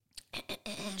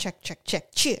check, check,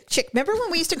 check, check, check. Remember when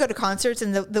we used to go to concerts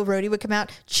and the roadie would come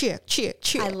out? Check, check,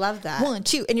 check. I love that. 1,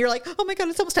 2. And you're like, oh my God,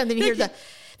 it's almost time. Then you hear the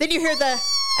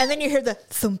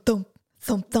thump, thump,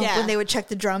 thump, thump. Yeah. When they would check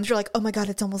the drums, you're like, oh my God,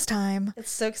 it's almost time. It's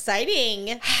so exciting.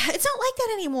 It's not like that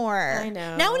anymore. I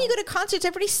know. Now when you go to concerts,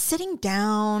 everybody's sitting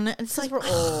down. And it's like, we're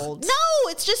old. No,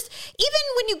 it's just, even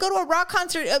when you go to a rock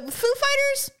concert, Foo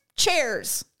Fighters,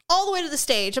 chairs all the way to the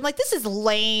stage. I'm like, this is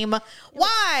lame.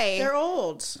 Why? They're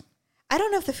old. I don't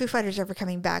know if the Foo Fighters are ever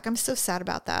coming back. I'm so sad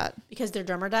about that. Because their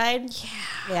drummer died?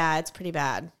 Yeah, it's pretty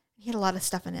bad. He had a lot of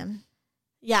stuff in him.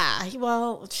 Yeah,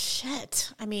 well,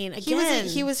 shit. I mean, again,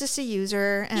 He was just a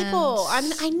user. And people. I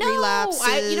know.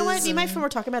 You know what? Me and my and- friend were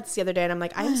talking about this the other day, and I'm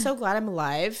like, I'm so glad I'm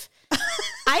alive.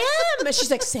 I am. And she's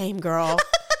like, same, girl.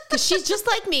 Because she's just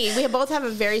like me. We both have a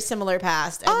very similar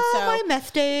past. And so, my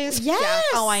meth days. yes.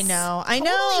 Yeah. Oh, I know. I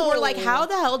Totally. know. We're like, how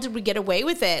the hell did we get away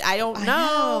with it? I don't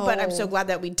know, but I'm so glad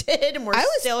that we did, and we're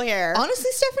still here.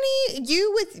 Honestly, Stephanie,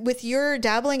 you with your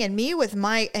dabbling and me with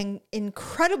my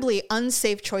incredibly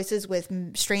unsafe choices with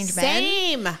strange men.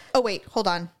 Same. Oh, wait. Hold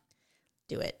on.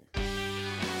 Do it.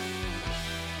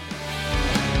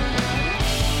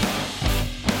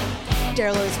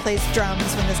 Daryl always plays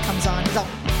drums when this comes on. He's all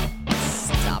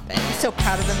Stop it. so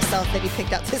proud of himself that he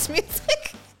picked out this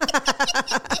music.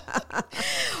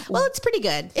 Well, it's pretty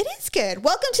good. It is good.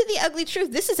 Welcome to The Ugly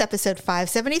Truth. This is episode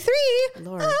 573.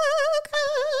 Lord.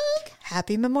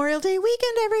 Happy Memorial Day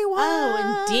weekend, everyone.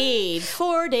 Oh, indeed.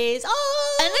 4 days.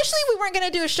 Oh. Initially, we weren't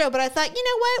going to do a show, but I thought, you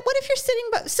know what? What if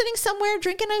you're sitting somewhere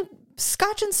drinking a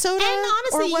scotch and soda And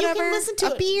honestly, or whatever, you can listen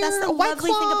to a beer, That's the a White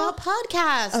lovely Claw. thing about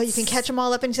podcasts. Oh, you can catch them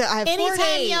all up into I have 4 Anytime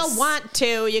days. you want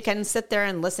to, you can sit there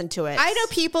and listen to it. I know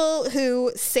people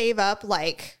who save up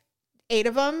like 8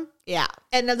 of them. Yeah.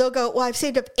 And then they'll go, well, I've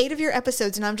saved up 8 of your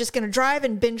episodes and I'm just going to drive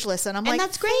and binge listen. I'm And like,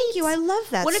 that's great. Thank you. I love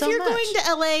that What so if you're much. going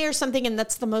to LA or something and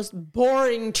that's the most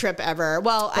boring trip ever?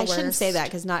 Well, I shouldn't worst. say that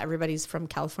because not everybody's from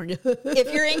California.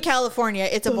 If you're in California,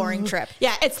 it's a boring trip.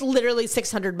 Yeah, it's literally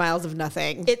 600 miles of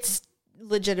nothing. It's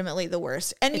legitimately the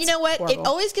worst. And you It's know what? horrible. It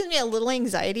always gives me a little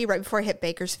anxiety right before I hit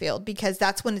Bakersfield because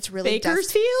that's when it's really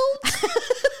Bakersfield?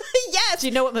 Yes. Do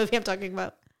you know what movie I'm talking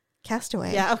about?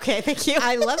 Castaway. Yeah, okay, thank you.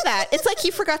 I love that. It's like he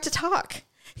forgot to talk.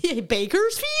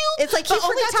 Bakersfield? It's like he But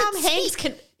only forgot to Tom Hanks speak.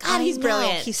 can. God, he's I know.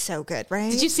 brilliant. He's so good,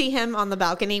 right? Did you see him on the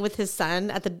balcony with his son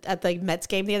at the Mets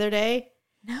game the other day?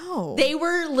 No. They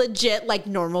were legit like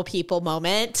normal people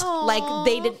moment. Aw.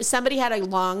 Like somebody had a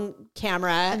long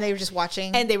camera and they were just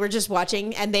watching. and they were just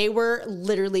watching and they were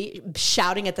literally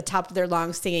shouting at the top of their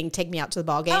lungs singing Take Me Out to the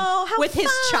Ball Game Oh, how with his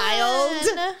fun.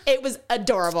 child. It was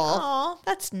adorable. Oh,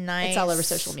 that's nice. It's all over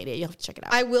social media. You'll have to check it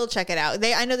out. I will check it out.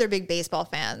 I know they're big baseball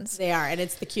fans. They are, and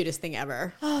it's the cutest thing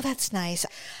ever. Oh, that's nice.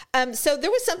 So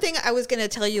there was something I was going to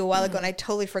tell you a while ago, and I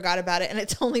totally forgot about it. And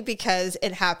it's only because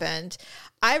it happened.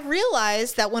 I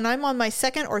realized that when I'm on my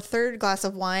second or third glass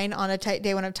of wine on a tight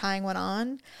day when I'm tying one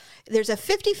on, there's a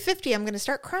 50-50 I'm going to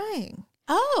start crying.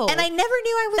 Oh. And I never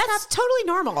knew I was That's totally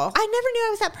normal. I never knew I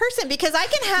was that person because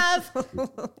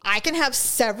I can have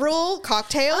several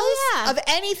cocktails Oh, yeah. of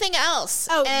anything else.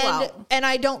 Oh, and, well. and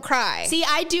I don't cry. See,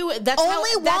 I do. That's Only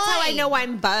how I wine. know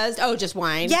I'm buzzed. Oh, just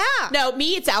wine. Yeah. No,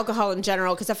 me, it's alcohol in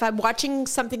general. Because if I'm watching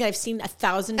something that I've seen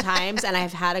 1,000 times and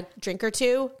I've had a drink or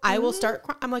two, I will start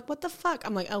crying. I'm like, what the fuck?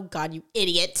 I'm like, oh God, you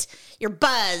idiot! You're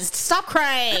buzzed. Stop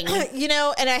crying. You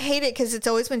know, and I hate it because it's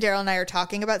always when Daryl and I are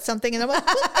talking about something, and I'm like,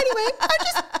 well, anyway,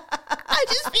 I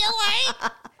just feel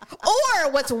like.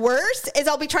 Or what's worse is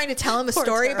I'll be trying to tell him a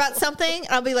story Daryl. about something, and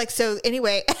I'll be like, so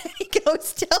anyway, he can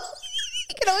always tell.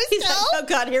 He's like, oh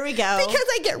God, here we go. Because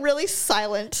I get really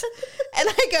silent, and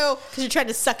I go, Because you're trying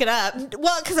to suck it up.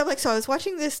 well, because I'm like, so I was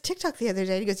watching this TikTok the other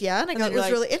day. And he goes, yeah, and I go, then it was you're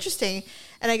like- really interesting.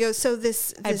 And I go, so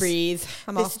this I breathe.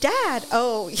 I'm this dad,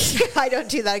 oh, yeah, I don't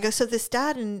do that. I go, so this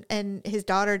dad and his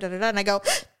daughter, da da da, and I go,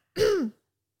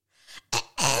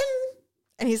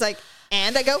 and he's like,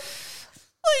 and I go, will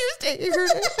you stay here?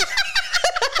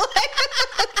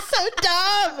 So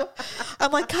dumb.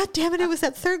 I'm like, God damn it, it was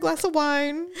that third glass of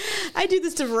wine. I do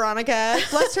this to Veronica.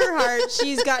 Bless her heart.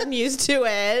 She's gotten used to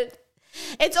it.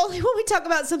 It's only when we talk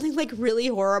about something like really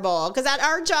horrible. Because at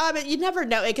our job, you never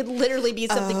know. It could literally be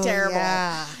something Oh, terrible.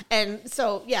 yeah. And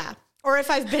so, yeah. Or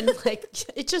if I've been like,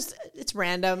 it's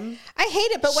random. I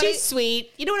hate it, but when She's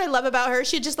sweet. You know what I love about her?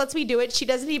 She just lets me do it. She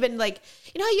doesn't even like,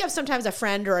 you know how you have sometimes a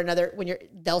friend or another when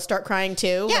they'll start crying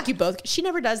too? Yeah. Like you both, she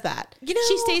never does that. You know-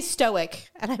 she stays stoic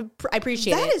and I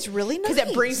appreciate it. That is really nice. Because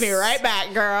it brings me right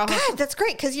back, girl. God, that's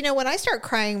great. Because, you know, when I start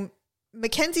crying,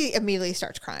 Mackenzie immediately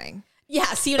starts crying. Yeah,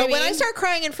 see what I But mean? when I start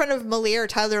crying in front of Malia or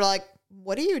Tyler, they're like,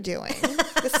 what are you doing?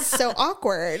 This is so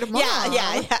awkward. Mom.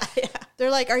 yeah. They're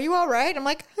like, are you all right? I'm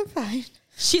like, I'm fine.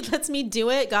 She lets me do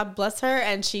it. God bless her.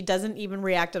 And she doesn't even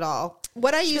react at all.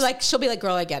 What I use, She'll be like,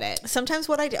 girl, I get it. sometimes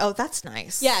what I do, oh, that's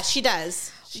nice. Yeah, she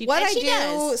does. What I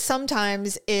do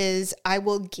sometimes is I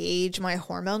will gauge my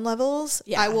hormone levels.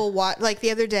 Yeah. I will watch, like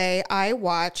the other day, I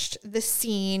watched the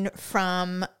scene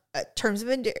from Terms of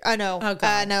Endearment.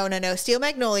 No. Steel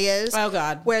Magnolias. Oh,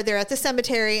 God. Where they're at the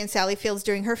cemetery and Sally Field's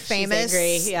doing her famous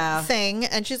thing.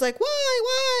 And she's like,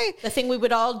 why? The thing we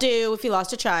would all do if you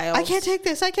lost a child. I can't take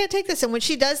this. And when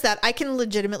she does that, I can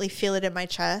legitimately feel it in my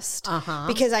chest.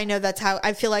 Because I know that's how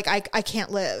I feel like I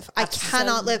can't live. I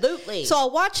cannot live. So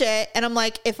I'll watch it and I'm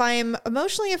like, if I'm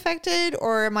emotionally affected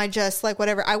or am I just like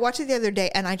whatever. I watched it the other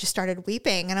day and I just started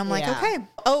weeping and I'm like, okay.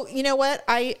 Oh, you know what?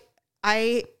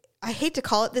 I hate to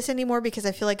call it this anymore because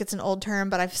I feel like it's an old term,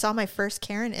 but I saw my first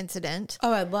Karen incident.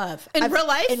 Oh, I love. In real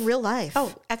life? In real life.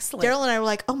 Oh, excellent. Daryl and I were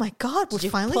like, oh my God, Did you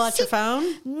finally pull out your phone?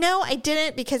 No, I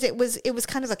didn't because it was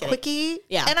kind of a quickie.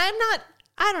 Yeah. And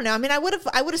I don't know. I mean, I would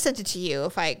have sent it to you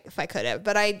if I could have,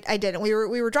 but I didn't. We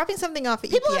were dropping something off at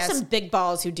People UPS. have some big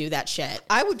balls who do that shit.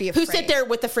 I would be afraid. Who sit there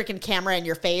with the freaking camera in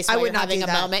your face while you're having a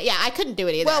moment. Yeah, I couldn't do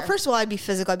it either. Well, first of all, I'd be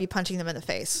physical. I'd be punching them in the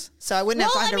face. So I wouldn't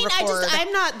have time to record.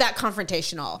 I'm not that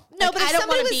confrontational. No, like, but I don't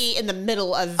want to be in the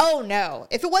middle of... Oh, no.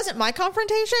 If it wasn't my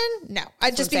confrontation, no.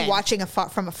 I'd just be watching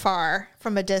from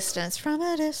a distance.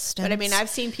 But I mean, I've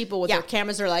seen people with their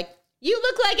cameras are like, you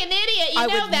look like an idiot. You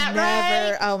know that,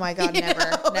 right? Oh my God, never.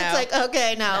 No. It's like,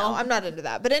 okay, no, I'm not into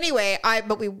that. But anyway,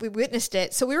 but we witnessed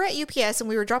it. So we were at UPS and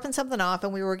we were dropping something off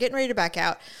and we were getting ready to back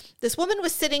out. This woman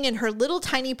was sitting in her little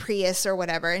tiny Prius or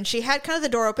whatever, and she had kind of the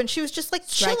door open. She was just like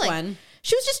chilling.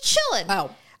 She was just chilling. Oh.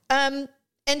 And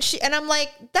I'm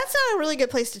like, that's not a really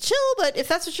good place to chill, but if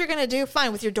that's what you're gonna do,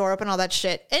 fine, with your door open, all that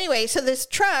shit. Anyway, so this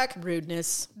truck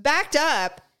backed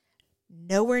up,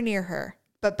 nowhere near her,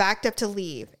 but backed up to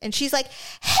leave. And she's like,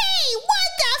 hey, what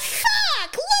the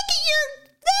fuck? Look at your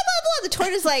blah, blah, blah. The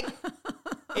Toyota's like,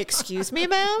 excuse me,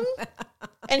 ma'am?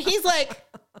 And he's like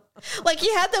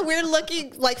he had the weird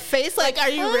looking like face. Like, are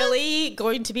you really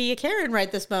going to be a Karen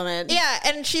right this moment? Yeah.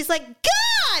 And she's like,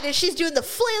 God. And she's doing the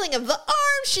flailing of the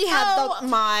arms. She had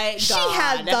my God. She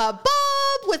had the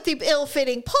bob with the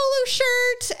ill-fitting polo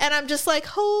shirt. And I'm just like,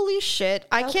 holy shit.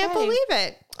 I can't believe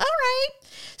it. All right.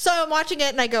 So I'm watching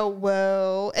it and I go,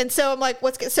 whoa. And so I'm like,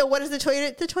 what is the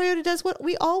Toyota? The Toyota does what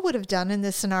we all would have done in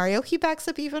this scenario. He backs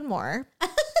up even more.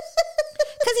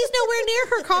 Because he's nowhere near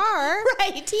her car.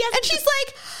 Right. And she's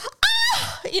like,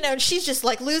 and she's just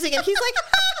like losing it. He's like,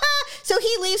 so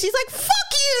he leaves. He's like, fuck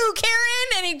you,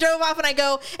 Karen. And he drove off and I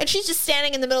go, and she's just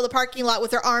standing in the middle of the parking lot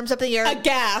with her arms up in the air. A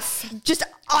gaff. Just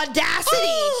audacity.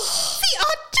 The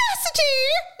audacity.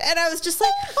 And I was just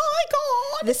like, oh my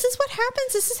God, this is what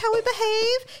happens. This is how we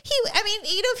behave.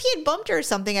 If he had bumped her or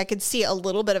something, I could see a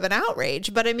little bit of an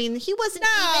outrage, but I mean, he wasn't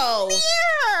even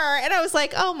near. And I was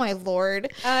like, oh my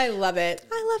Lord. I love it.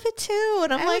 I love it too.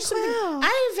 And I'm like, wow.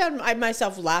 I have found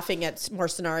myself laughing at more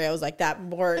scenarios like that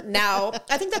more now.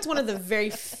 I think that's one of the very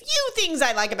few things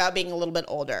I like about being a little bit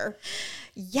older.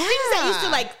 Yeah. Things that used to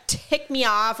like tick me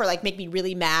off or like make me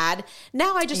really mad.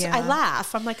 Now I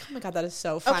laugh. I'm like, oh my God, that is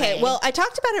so funny. Okay, well, I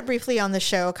talked about it briefly on the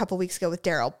show a couple weeks ago with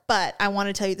Daryl, but I want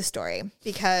to tell you the story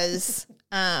because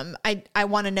I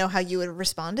want to know how you would have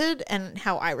responded and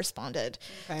how I responded.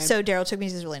 Okay. So Daryl took me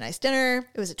to this really nice dinner.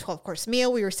 It was a 12-course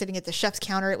meal. We were sitting at the chef's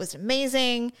counter. It was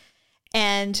amazing.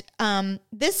 And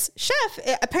this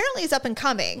chef apparently is up and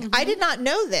coming. Mm-hmm. I did not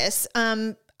know this.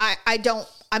 I'm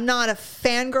not a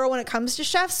fangirl when it comes to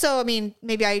chefs. So, I mean,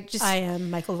 maybe I am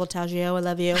Michael Voltaggio. I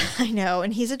love you. I know.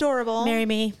 And he's adorable. Marry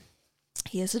me.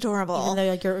 He is adorable. Even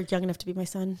though you're young enough to be my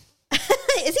son. Is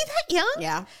he that young?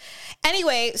 Yeah.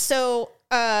 Anyway, so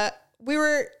the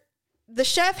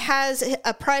chef has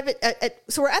a private,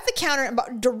 so we're at the counter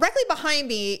and directly behind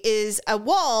me is a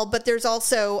wall, but there's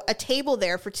also a table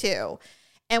there for two.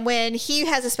 And when he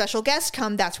has a special guest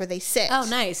come, that's where they sit. Oh,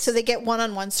 nice. So they get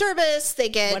one-on-one service. They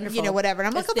get, wonderful. Whatever. And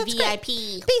I'm like, oh, that's VIP.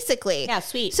 Great. Basically. Yeah,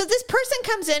 sweet. So this person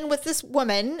comes in with this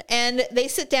woman and they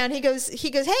sit down. He goes,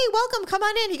 hey, welcome, come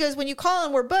on in. He goes, when you call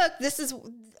and we're booked,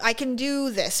 I can do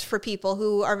this for people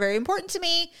who are very important to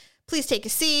me. Please take a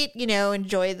seat,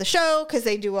 enjoy the show because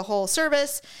they do a whole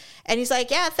service. And he's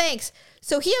like, yeah, thanks.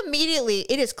 So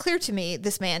it is clear to me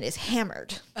this man is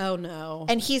hammered. Oh, no.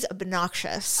 And he's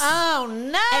obnoxious. Oh,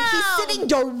 no. And he's sitting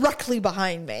directly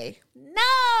behind me.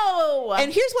 No.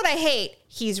 And here's what I hate.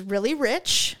 He's really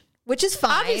rich, which is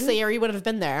fine. Obviously, or he would have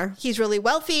been there. He's really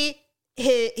wealthy.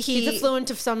 He's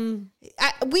affluent of some.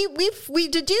 We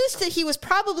deduced that he was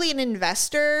probably an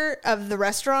investor of the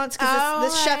restaurants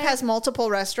because this chef has multiple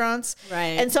restaurants,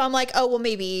 right? And so I'm like, oh well,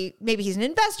 maybe he's an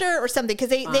investor or something because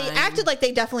they acted like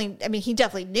they definitely. I mean, he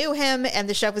definitely knew him, and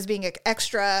the chef was being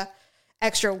extra.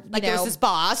 Like it was his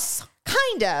boss.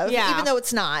 Kind of, yeah. Even though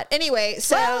it's not. Anyway,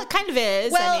 so well, it kind of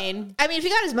is. Well, I mean, if he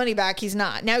got his money back, he's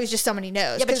not. Now he's just someone he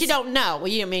knows. Yeah, but you don't know.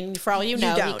 Well, I mean, for all you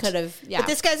know, he could have. Yeah. But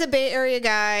this guy's a Bay Area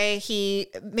guy. He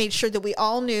made sure that we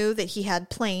all knew that he had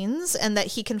planes and that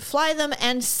he can fly them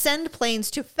and send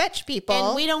planes to fetch people.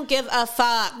 And we don't give a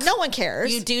fuck. No one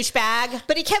cares. You douchebag.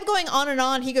 But he kept going on and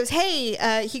on. He goes, hey,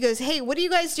 what are you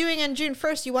guys doing on June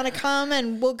 1st? You want to come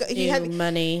and we'll go.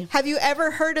 Money. Have you ever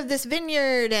heard of this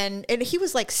vineyard? And he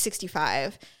was like 65.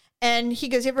 And he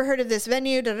goes, you ever heard of this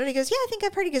venue? He goes, yeah, I think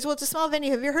I've heard. He goes, well, it's a small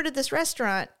venue. Have you heard of this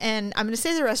restaurant? And I'm going to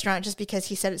say the restaurant just because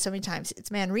he said it so many times.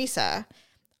 It's Manresa.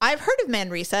 I've heard of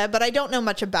Manresa, but I don't know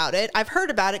much about it. I've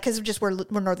heard about it because we're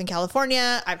Northern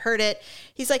California. I've heard it.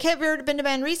 He's like, hey, have you ever been to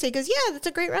Manresa? He goes, yeah, that's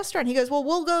a great restaurant. He goes, well,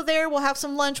 we'll go there. We'll have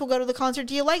some lunch. We'll go to the concert.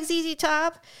 Do you like ZZ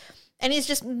Top? And he's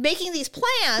just making these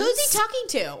plans. Who's he talking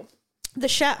to? The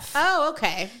chef. Oh,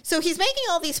 okay. So he's making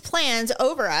all these plans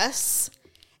over us.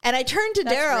 And I turned to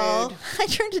Daryl. I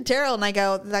turned to Daryl and I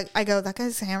go, that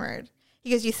guy's hammered.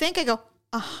 He goes, you think? I go,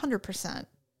 100%.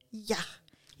 Yeah.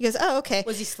 He goes, oh, okay.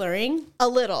 Was he slurring? A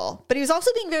little. But he was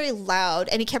also being very loud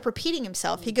and he kept repeating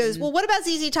himself. He goes, well, what about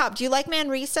ZZ Top? Do you like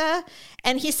Manresa?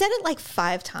 And he said it like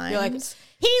 5 times. You're like,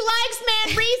 he likes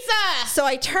Manresa. So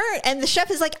I turned and the chef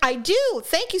is like, I do.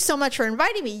 Thank you so much for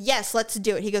inviting me. Yes, let's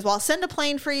do it. He goes, well, I'll send a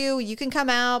plane for you. You can come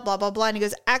out, blah, blah, blah. And he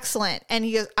goes, excellent. And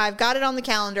he goes, I've got it on the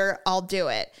calendar. I'll do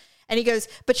it. And he goes,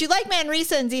 but you like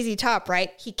Manresa and ZZ Top,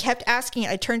 right? He kept asking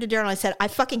it. I turned to Daryl and I said, I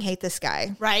fucking hate this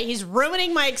guy. Right. He's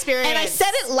ruining my experience. And I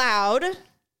said it loud.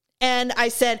 And I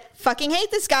said, fucking hate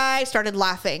this guy. Started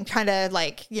laughing, kind of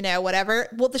like, whatever.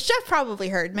 Well, the chef probably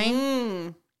heard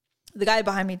me. The guy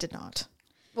behind me did not.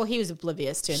 Well, he was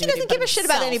oblivious to it. He doesn't give a shit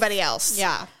about anybody else.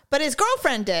 Yeah. But his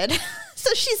girlfriend did.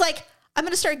 So she's like, I'm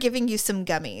going to start giving you some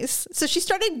gummies. So she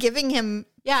started giving him.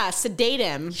 Yeah, sedate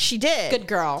him. She did. Good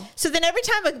girl. So then every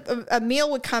time a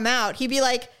meal would come out, he'd be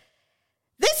like,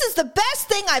 this is the best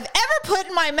thing I've ever put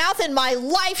in my mouth in my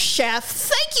life, chef.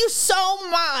 Thank you so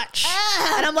much.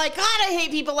 And I'm like, God, I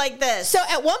hate people like this. So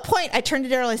at one point, I turned to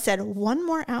Daryl and I said, one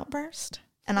more outburst.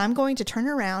 And I'm going to turn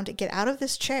around and get out of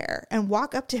this chair and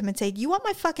walk up to him and say, you want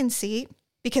my fucking seat?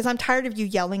 Because I'm tired of you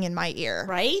yelling in my ear.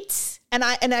 Right? And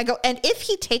I go, and if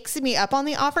he takes me up on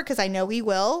the offer, because I know he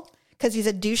will, because he's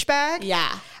a douchebag.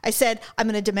 Yeah. I said, I'm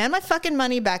going to demand my fucking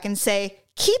money back and say,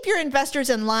 keep your investors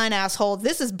in line, asshole.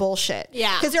 This is bullshit.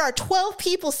 Yeah. Because there are 12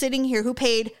 people sitting here who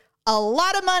paid a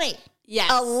lot of money. Yes.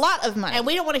 A lot of money. And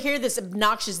we don't want to hear this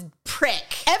obnoxious prick.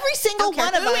 Every single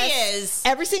one of us.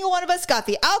 Every single one of us got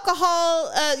the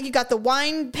alcohol. You got the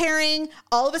wine pairing.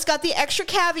 All of us got the extra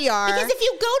caviar. Because if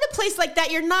you go to a place like that,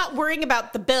 you're not worrying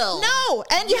about the bill. No.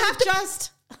 And you have to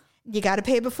you got to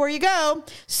pay before you go.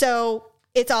 So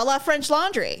it's all out French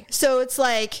Laundry. So it's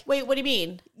like, wait, what do you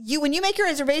mean? When you make your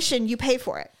reservation, you pay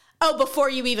for it. Oh, before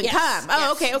you even come.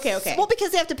 Oh, yes. Okay. Well,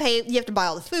 because they have to pay, you have to buy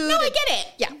all the food. No, I get it.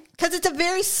 Yeah. Because it's a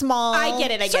very small I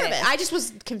get it. service. I just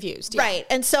was confused. Yeah. Right.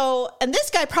 And this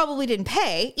guy probably didn't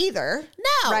pay either.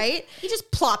 No. Right? He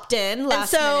just plopped in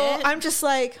last minute. I'm just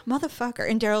like, motherfucker.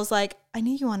 And Daryl's like, I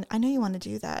know you want to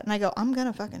do that. And I go, I'm going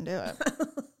to fucking do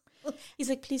it. He's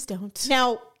like, please don't.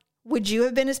 Now, would you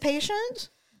have been as patient?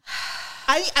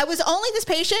 I was only this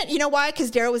patient. You know why?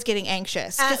 Because Daryl was getting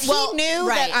anxious. Because he knew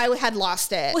that I had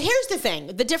lost it. Well, here's the thing.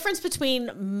 The difference between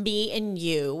me and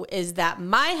you is that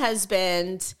my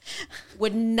husband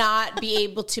would not be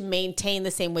able to maintain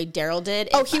the same way Daryl did.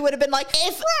 He would have been like,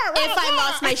 if I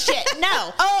lost my shit.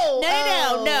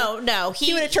 No. No.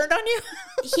 He would have turned on you?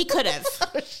 He could have.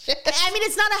 Oh, shit. I mean,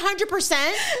 it's not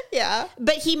 100%. Yeah.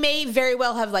 But he may very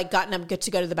well have gotten up good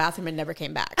to go to the bathroom and never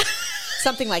came back.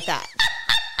 Something like that.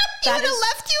 He would have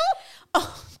left you?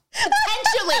 Oh,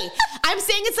 potentially. I'm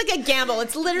saying it's like a gamble.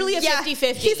 It's literally a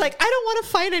 50-50. He's like, I don't want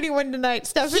to fight anyone tonight,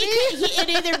 Stephanie.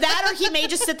 Either that or he may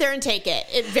just sit there and take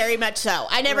it. Very much so.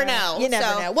 I never know. You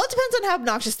never know. Well, it depends on how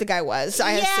obnoxious the guy was,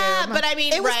 I assume. But I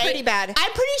mean, it was pretty bad.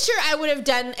 I'm pretty sure I would have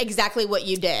done exactly what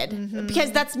you did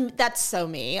because that's so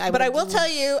me. But I will tell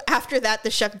you, after that, the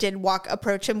chef did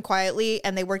approach him quietly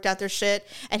and they worked out their shit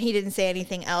and he didn't say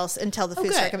anything else until the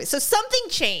food started coming. So something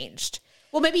changed.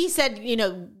 Well, maybe he said,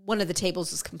 one of the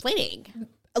tables was complaining.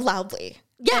 Loudly.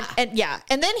 Yeah.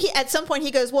 And then he, at some point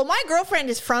he goes, well, my girlfriend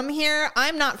is from here.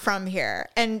 I'm not from here.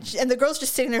 And the girl's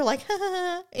just sitting there like,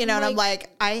 and I'm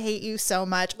like, I hate you so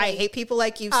much. I hate people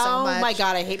like you so much. Oh my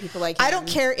God. I hate people like him. I don't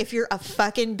care if you're a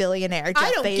fucking billionaire, Jeff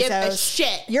I don't Bezos. give a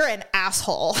shit. You're an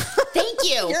asshole. Thank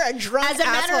you. You're a drunk As a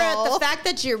matter asshole. of the fact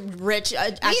that you're rich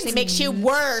actually makes you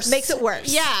worse. Makes it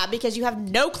worse. Yeah, because you have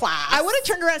no class. I would have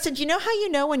turned around and said, you know how you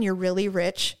know when you're really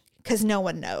rich? Because no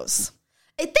one knows.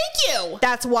 Thank you.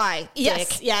 That's why,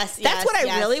 Dick. Yes. That's what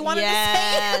I really wanted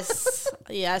to say.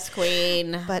 Yes,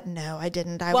 queen. But no, I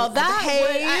didn't.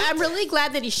 I'm really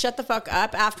glad that he shut the fuck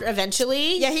up after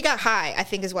eventually. Yeah, he got high, I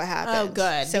think is what happened. Oh,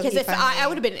 good. So because if I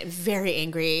would have been very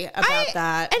angry about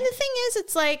that. And the thing is,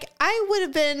 it's like, I would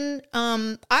have been,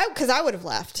 because I would have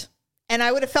left. And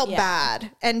I would have felt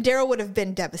bad, and Daryl would have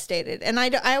been devastated. And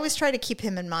I always try to keep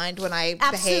him in mind when I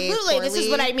behave poorly. This is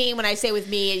what I mean when I say with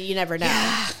me, you never know.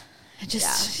 Yeah.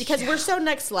 Because we're so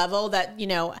next level that,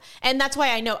 and that's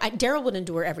why I know Daryl would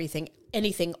endure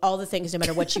anything, all the things, no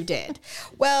matter what you did.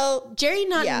 Well, Jerry,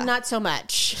 not so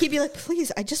much. He'd be like,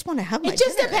 please, I just want to have my It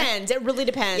just dinner. depends. It really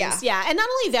depends. Yeah. And not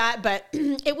only that, but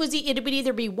it would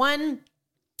either be one,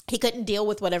 he couldn't deal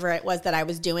with whatever it was that I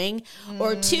was doing,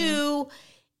 or two,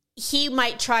 he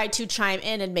might try to chime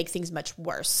in and make things much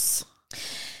worse.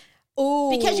 Ooh.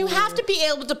 Because you have to be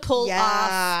able to pull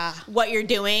off what you're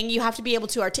doing. You have to be able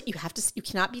to you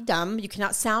cannot be dumb. You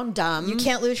cannot sound dumb. You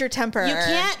can't lose your temper. You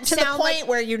can't to sound the point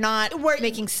where you're not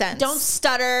making sense. Don't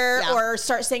stutter or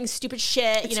start saying stupid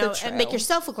shit, and make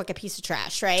yourself look like a piece of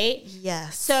trash, right?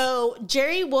 Yes. So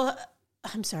Jerry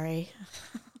I'm sorry.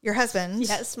 Your husband.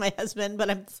 Yes, my husband, but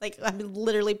I'm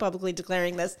literally publicly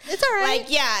declaring this. It's all right.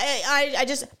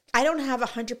 I don't have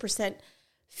 100%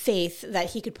 faith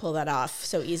that he could pull that off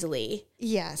so easily.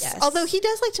 Yes. Although he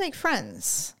does like to make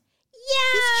friends.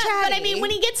 Yeah, but I mean, when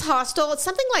he gets hostile,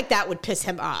 something like that would piss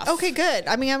him off. Okay, good.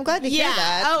 I mean, I'm glad to hear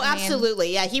that. Oh,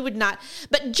 absolutely. Yeah, he would not.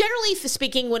 But generally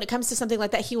speaking, when it comes to something like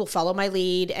that, he will follow my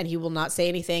lead and he will not say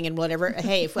anything and whatever.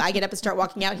 Hey, if I get up and start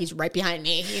walking out, he's right behind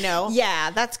me, Yeah,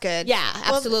 that's good. Yeah,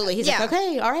 absolutely. He's like,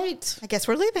 okay, all right. I guess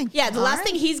we're leaving. Yeah, the last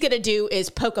thing he's going to do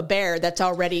is poke a bear that's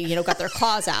already, got their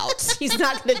claws out. He's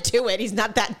not going to do it. He's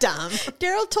not that dumb.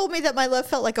 Daryl told me that my love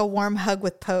felt like a warm hug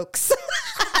with pokes.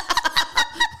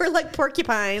 We're like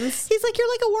porcupines. He's like, you're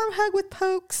like a warm hug with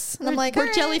pokes. And I'm like,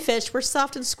 we're jellyfish. We're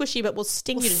soft and squishy, but we'll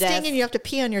sting you to death. And you have to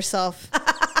pee on yourself.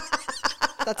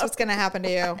 That's what's going to happen to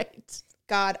you. Right.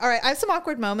 God. All right. I have some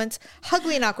awkward moments.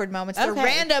 Ugly and awkward moments. They're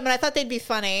random, and I thought they'd be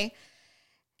funny.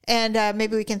 And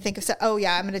maybe we can think of I'm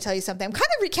going to tell you something. I'm kind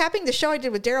of recapping the show I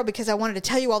did with Daryl because I wanted to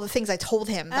tell you all the things I told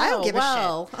him. I don't give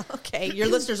a shit. Okay. Your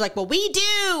listeners are like, well, we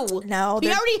do. No. We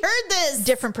already heard this.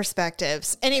 Different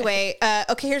perspectives. Anyway,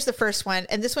 okay, here's the first one.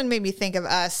 And this one made me think of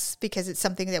us because it's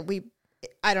something that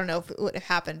I don't know if it would have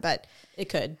happened, but it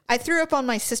could. I threw up on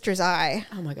my sister's eye.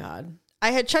 Oh, my God. I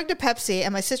had chugged a Pepsi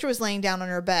and my sister was laying down on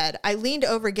her bed. I leaned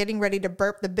over getting ready to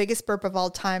burp the biggest burp of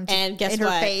all time and guess in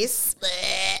what? her face.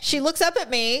 She looks up at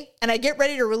me and I get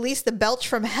ready to release the belch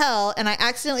from hell and I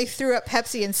accidentally threw up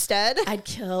Pepsi instead. I'd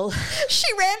kill.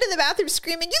 She ran to the bathroom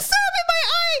screaming, you threw up in my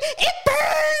eye! It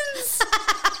burns!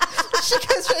 She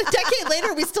goes, a decade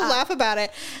later, we still laugh about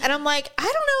it. And I'm like, I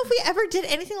don't know if we ever did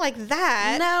anything like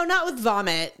that. No, not with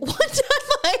vomit. One time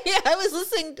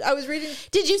I was reading.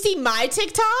 Did you see my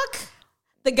TikTok?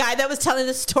 The guy that was telling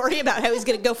the story about how he was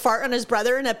going to go fart on his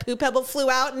brother and a poo pebble flew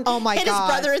out and hit his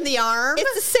brother in the arm.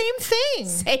 It's the same thing.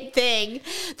 Same thing.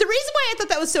 The reason why I thought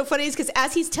that was so funny is because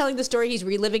as he's telling the story, he's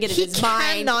reliving it in his mind.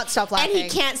 He cannot stop laughing. And he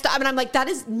can't stop. I mean, I'm like, that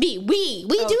is me. We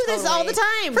do this all the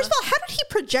time. First of all, how did he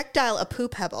projectile a poo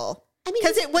pebble? I mean,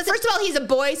 because first of all, he's a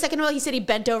boy. Second of all, he said he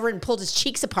bent over and pulled his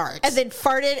cheeks apart, and then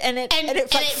farted, and it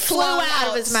flew out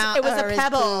of his mouth. It was a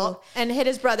pebble and hit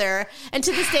his brother. And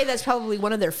to this day, that's probably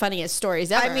one of their funniest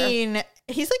stories ever. I mean,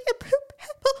 he's like a poop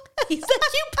pebble. He's like,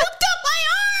 you pooped up my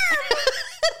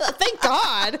arm. Thank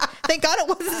God. Thank God it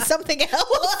wasn't something else.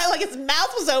 Well, like his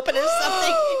mouth was open or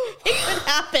something. It could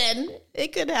happen.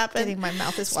 It could happen. I think my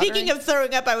mouth is watering. Speaking of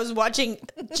throwing up, I was watching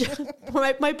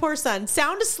my poor son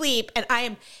sound asleep, and I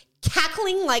am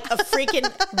cackling like a freaking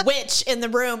witch in the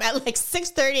room at like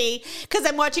 6:30 because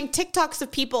I'm watching TikToks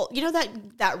of people. You know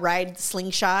that ride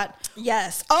Slingshot?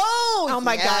 Yes. Oh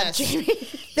my God, Jamie.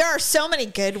 There are so many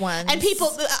good ones. And people,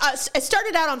 it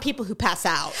started out on people who pass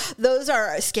out. Those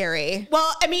are scary.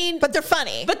 Well, I mean, but they're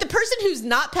funny. But the person who's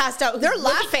not passed out, they're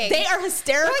laughing. They are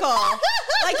hysterical.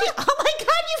 Like, oh my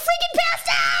God, you freaking passed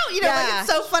out. Like, it's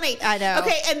so funny. I know.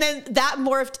 Okay. And then that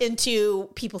morphed into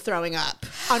people throwing up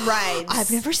on rides.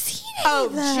 I've never seen it. Oh,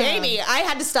 Jamie, I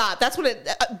had to stop. That's when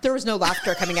there was no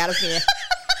laughter coming out of me.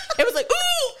 It was like,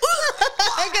 ooh, ooh.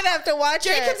 I'm gonna have to watch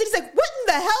Jerry it. comes in, he's like, what in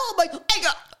the hell? I'm like,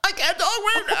 I can't talk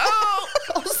right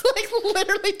now. I was like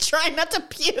literally trying not to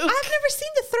puke. I've never seen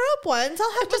the throw up ones.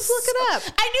 I'll have to look it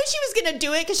up. I knew she was going to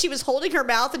do it because she was holding her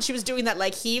mouth and she was doing that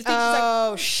like heave thing. She's like,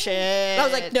 Oh shit! I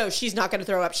was like, no, she's not going to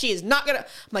throw up. She is not going to. I'm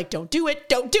like, don't do it.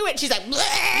 Don't do it. She's like,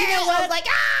 bleh. You know what? I was like,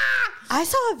 ah. I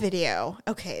saw a video.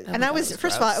 Okay, and I was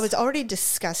first of all, I was already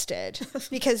disgusted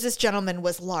because this gentleman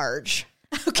was large.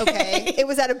 Okay. It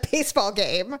was at a baseball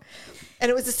game, and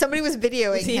it was somebody was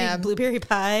videoing Was he eating him. blueberry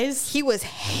pies? He was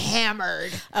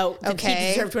hammered. Oh, okay.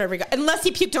 He deserved whatever he got, unless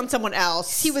he puked on someone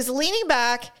else. He was leaning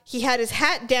back. He had his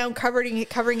hat down, covering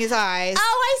his eyes.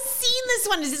 Oh, I've seen this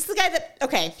one. Is this the guy that?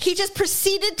 Okay, He just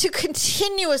proceeded to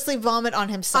continuously vomit on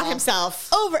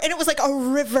himself. Over, and it was like a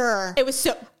river It was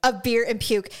so. of beer and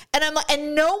puke. And I'm like,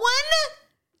 and no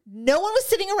one was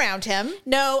sitting around him.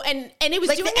 No, and it was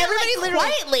Like, doing everybody it like,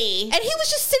 literally- quietly. And he was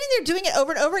just sitting there doing it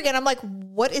over and over again. I'm like,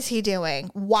 what is he doing?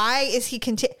 Why is he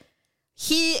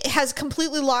He has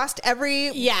completely lost every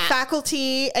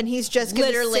faculty, and he's just gonna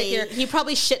Literally, sit here. he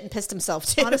probably shit and pissed himself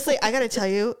too. Honestly, I got to tell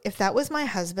you, if that was my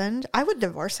husband, I would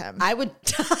divorce him. I would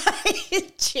die,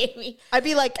 Jamie. I'd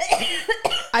be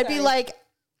like,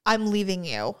 I'm leaving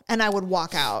you, and I would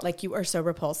walk out. Like, you are so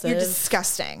repulsive. You're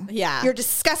disgusting. Yeah. You're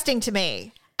disgusting to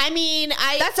me. I mean,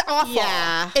 That's awful.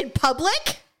 Yeah. In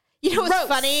public? You know what's Gross.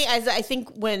 funny? As I think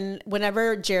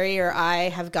whenever Jerry or I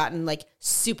have gotten like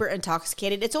super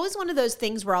intoxicated, it's always one of those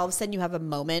things where all of a sudden you have a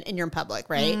moment and you're in public,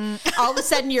 right? All of a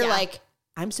sudden you're like,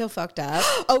 I'm so fucked up.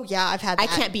 Oh, yeah, I've had that.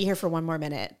 I can't be here for one more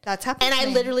minute. That's happened And to I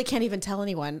me. literally can't even tell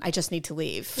anyone. I just need to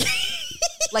leave.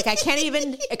 Like, I can't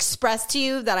even express to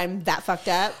you that I'm that fucked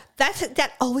up.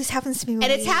 That always happens to me. And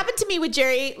it's happened to me with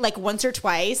Jerry like once or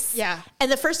twice. Yeah.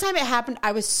 And the first time it happened,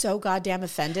 I was so goddamn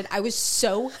offended. I was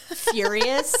so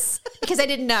furious because I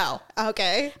didn't know.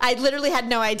 Okay. I literally had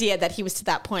no idea that he was to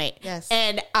that point. Yes.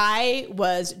 And I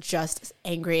was just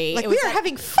angry. Like, It we was are at-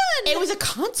 having fun. It was a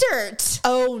concert.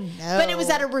 Oh, no. But it was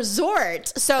at a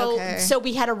resort. So Okay. so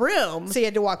we had a room. So you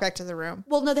had to walk back to the room.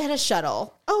 Well, no, they had a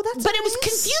shuttle. Oh, that's But it was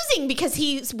nice. confusing because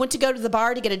he went to go to the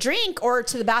bar to get a drink or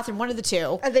to the bathroom, one of the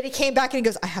two. And then he came back and he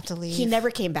goes, I have to leave. He never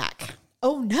came back.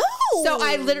 Oh, no. So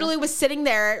I literally was sitting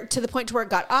there to the point to where it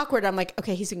got awkward. I'm like,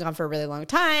 okay, he's been gone for a really long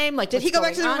time. Like, Did he go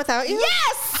back to the room without you?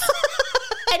 Yes.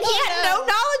 And he had no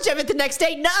knowledge of it the next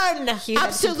day. None. He had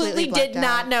Absolutely completely did blacked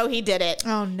not out. know he did it.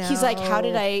 Oh, no. He's like, how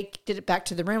did I get it back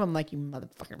to the room? I'm like, you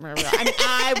motherfucker. I mean,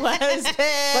 I was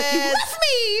pissed. Like, you left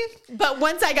me. But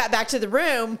once I got back to the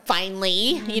room,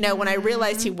 finally, you know, when I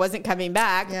realized he wasn't coming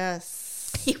back,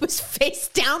 Yes. he was face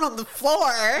down on the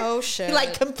floor. Oh, shit. He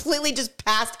like completely just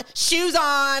passed, shoes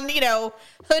on, you know,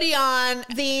 hoodie on,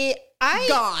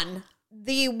 gone.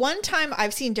 The one time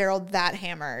I've seen Daryl that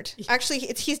hammered, actually,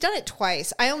 he's done it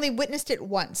twice. I only witnessed it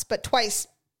once, but twice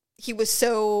he was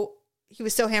so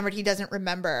hammered he doesn't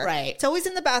remember. Right. It's always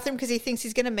in the bathroom because he thinks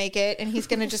he's going to make it and he's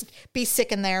going to just be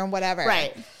sick in there and whatever.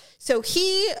 Right. So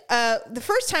the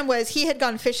first time was he had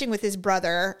gone fishing with his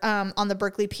brother on the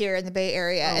Berkeley Pier in the Bay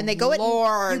Area, and they go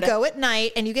Lord. you go at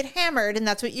night and you get hammered, and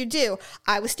that's what you do.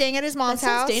 I was staying at his mom's That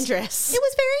sounds house. dangerous. It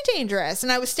was very dangerous,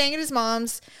 and I was staying at his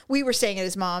mom's. We were staying at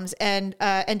his mom's and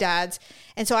dad's,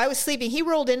 and so I was sleeping. He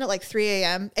rolled in at like 3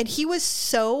 a.m. and he was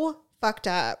so fucked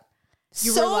up.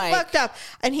 You so were like- fucked up.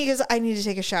 And he goes, I need to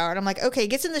take a shower. And I'm like, okay, he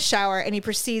gets in the shower and he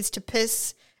proceeds to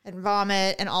piss and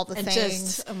vomit and all the And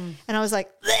things. just, And I was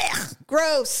like, "Ugh,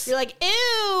 gross. You're like,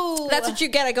 ew. That's what you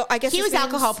get. I go, I guess he this was means-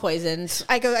 alcohol poisoned.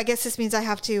 I go, I guess this means I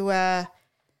have to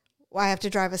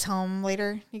drive us home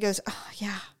later. He goes, oh,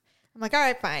 yeah. I'm like, all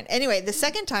right, fine. Anyway, the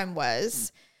second time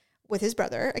was with his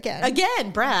brother again.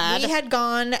 Again, Brad. We had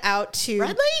gone out to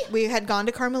Bradley? We had gone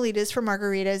to Carmelita's for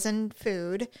margaritas and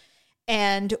food,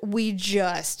 and we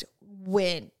just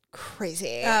went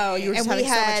crazy. Oh, you were just and we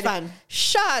having so much had fun.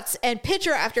 shots and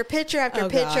picture after picture after Oh,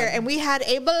 picture, God. and we had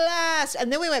a blast.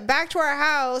 And then we went back to our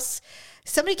house.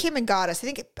 Somebody came and got us.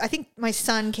 I think my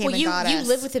son came and got us. You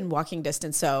live within walking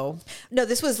distance, so. No,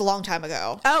 this was a long time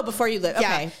ago. Oh, before you live.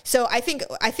 Yeah. Okay. So I think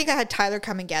I had Tyler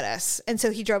come and get us, and so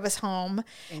he drove us home.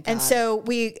 And God. so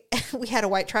we had a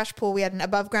white trash pool. We had an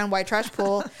above ground white trash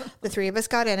pool. The three of us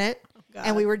got in it,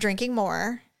 and we were drinking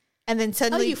more. And then Oh,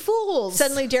 suddenly, you fools.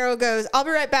 Suddenly, Daryl goes, "I'll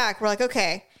be right back." We're like,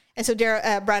 "Okay." And so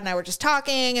Brad and I were just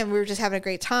talking, and we were just having a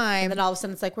great time. And then all of a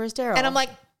sudden it's like, where's Daryl? And I'm like,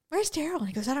 "Where's Daryl?" And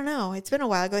he goes, "I don't know. It's been a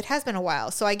while." I go, "It has been a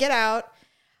while." So I get out.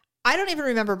 I don't even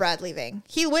remember Brad leaving.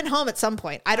 He went home at some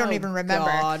point. I don't Oh, even remember.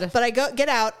 God. But I get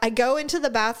out. I go into the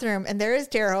bathroom, and there is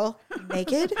Daryl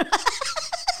naked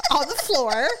on the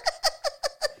floor,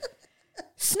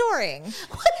 snoring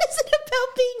what is it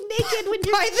about being naked when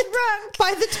you're drunk?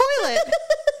 by the toilet,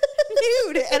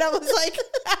 nude. And I was like,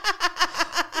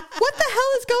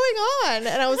 going on?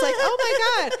 And I was like, oh my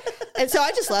God. And so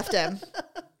I just left him.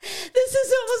 This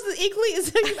is almost equally as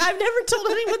I've never told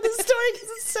anyone this story because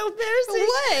it's so embarrassing.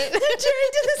 What? Jerry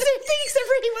did the same thing except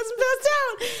for he wasn't passed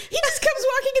out. He just comes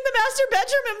walking in the master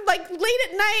bedroom and like late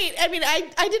at night. I mean,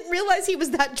 I didn't realize he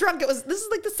was that drunk. This is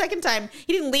like the second time.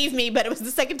 He didn't leave me, but it was the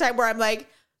second time where I'm like,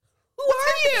 who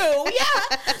are you?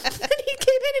 Yeah. And he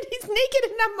came in and he's naked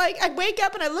and I'm like, I wake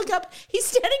up and I look up. He's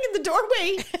standing in the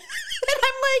doorway and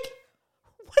I'm like,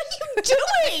 what are you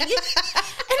doing?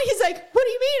 And he's like, what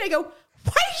do you mean? I go,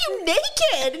 why are you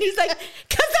naked? And he's like,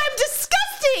 because I'm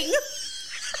disgusting.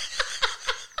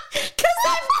 Because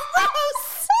I'm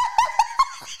gross.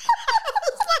 I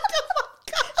was like, oh my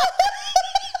God.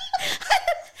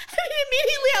 I mean,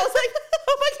 immediately I was like,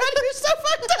 oh my God, you're so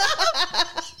fucked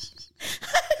up.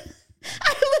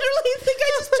 I literally think I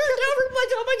just turned over. I'm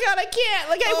like, oh my God, I can't.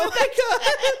 Like, I went back to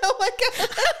Oh my God.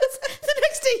 the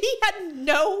next day, he had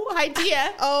no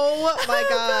idea. Oh my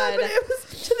God. But it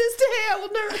was, to this day, I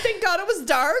will never, thank God it was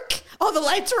dark. All the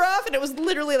lights were off and it was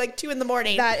literally like 2 a.m.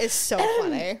 That is so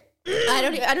funny.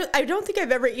 I don't think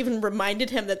I've ever even reminded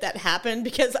him that happened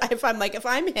because if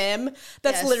I'm him,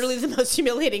 that's Yes. literally the most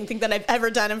humiliating thing that I've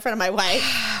ever done in front of my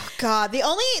wife. God, the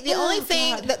only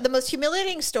thing, the most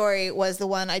humiliating story was the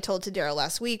one I told to Daryl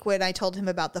last week when I told him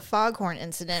about the foghorn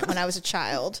incident when I was a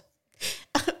child.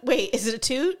 Wait, is it a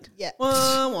toot? Yeah.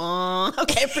 Wah, wah.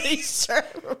 Okay, I'm pretty sure.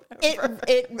 I remember.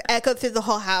 It echoed through the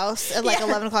whole house at like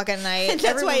 11 o'clock at night. And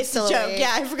that's why Everyone's it's a still joke. awake.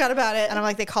 Yeah, I forgot about it. And I'm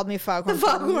like, they called me foghorn. The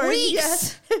foghorn. For weeks.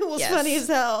 Yes. It was Yes. funny as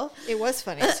hell. It was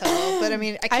funny as hell. But I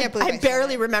mean, I can't believe I said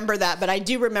barely it. remember that, but I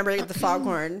do remember the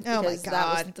foghorn. Oh my because that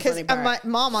was God. the Because funny part. my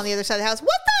mom on the other side of the house, what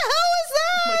the hell is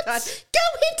that? Oh my God.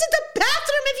 Go into the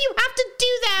bathroom if you have to do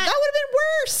that. That would have been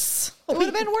worse. It would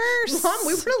have been worse. Mom,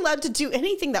 we weren't allowed to do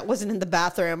anything that wasn't in the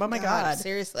bathroom. Oh my God.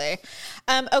 Seriously.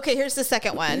 Okay, here's the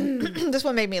second one. This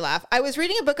one made me laugh. I was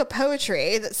reading a book of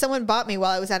poetry that someone bought me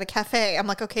while I was at a cafe. I'm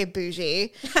like, okay,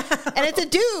 bougie. And it's a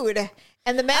dude.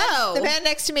 And the man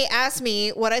next to me asked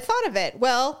me what I thought of it.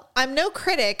 Well, I'm no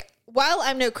critic. While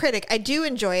I'm no critic, I do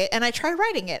enjoy it and I try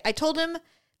writing it. I told him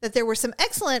that there were some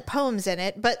excellent poems in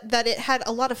it, but that it had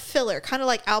a lot of filler, kind of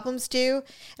like albums do.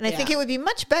 And I think it would be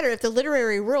much better if the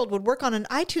literary world would work on an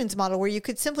iTunes model where you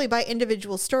could simply buy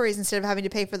individual stories instead of having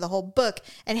to pay for the whole book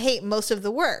and hate most of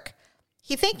the work.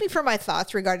 He thanked me for my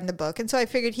thoughts regarding the book, and so I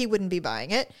figured he wouldn't be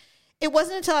buying it. It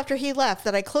wasn't until after he left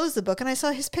that I closed the book and I saw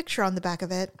his picture on the back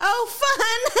of it. Oh,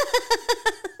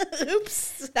 fun.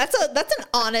 Oops. That's an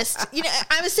honest,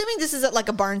 I'm assuming this is at like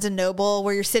a Barnes and Noble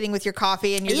where you're sitting with your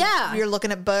coffee and you're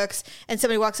looking at books and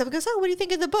somebody walks up and goes, oh, what do you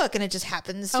think of the book? And it just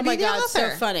happens to be the author. so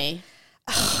funny.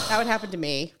 That would happen to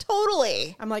me.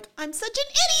 Totally. I'm like, I'm such an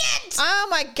idiot. Oh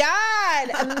my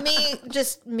God.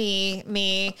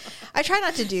 Me. I try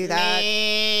not to do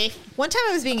that. One time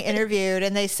I was being interviewed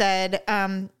and they said,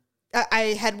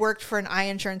 I had worked for an eye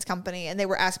insurance company and they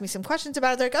were asking me some questions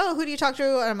about it. They're like, oh, who do you talk to?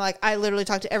 And I'm like, I literally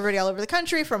talk to everybody all over the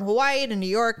country from Hawaii to New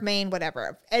York, Maine,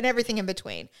 whatever, and everything in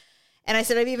between. And I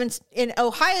said, I've even in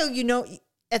Ohio,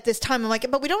 at this time, I'm like,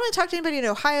 but we don't want to talk to anybody in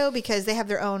Ohio because they have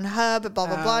their own hub, blah,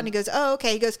 blah, blah. And he goes, oh,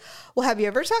 okay. He goes, well, have you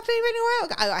ever talked to anybody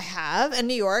in Ohio? I have, in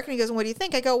New York. And he goes, well, what do you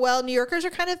think? I go, well, New Yorkers are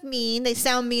kind of mean. They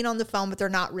sound mean on the phone, but they're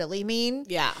not really mean.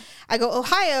 Yeah. I go,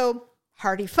 Ohio,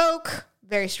 hardy folk,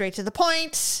 very straight to the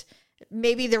point.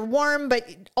 Maybe they're warm, but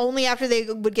only after they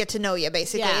would get to know you,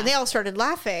 basically. Yeah. And they all started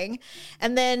laughing.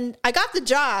 And then I got the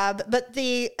job, but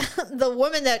the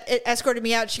woman that escorted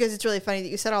me out, she goes, it's really funny that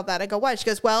you said all that. I go, why? She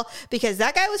goes, well, because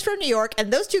that guy was from New York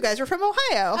and those two guys were from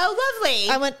Ohio. Oh, lovely.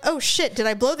 I went, oh shit, did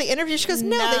I blow the interview? She goes,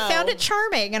 no, they found it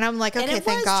charming. And I'm like, okay, and it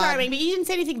thank was God. charming, but you didn't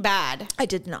say anything bad. I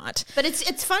did not. But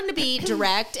it's fun to be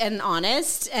direct and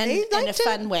honest and in a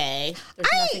fun way. There's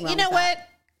nothing wrong you know with that. what?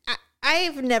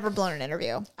 I've never blown an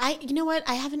interview. You know what?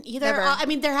 I haven't either. Never. I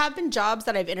mean, there have been jobs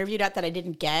that I've interviewed at that I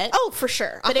didn't get. Oh, for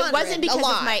sure. But it wasn't because A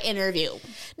lot. of my interview.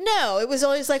 No, it was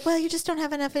always like, well, you just don't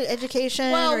have enough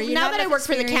education. Well, or you now not that I enough work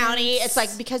for the county, experience. it's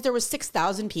like because there was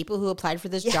 6,000 people who applied for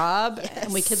this job,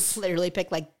 and we could literally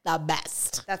pick like the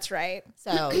best. That's right.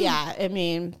 So yeah, I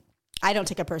mean, I don't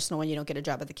take it personal when you don't get a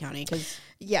job at the county because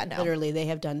no. literally they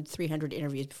have done 300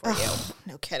 interviews before you.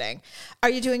 No kidding. Are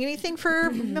you doing anything for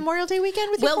Memorial Day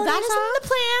weekend with your Well, 4 days that is off? in the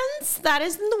plans. That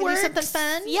is in the You do works. something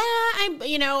fun? Yeah,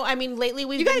 I mean, lately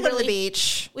we've You been gotta go really to the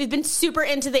beach. We've been super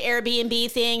into the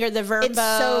Airbnb thing or the Vrbo. It's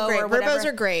so great. Or whatever. Vurbos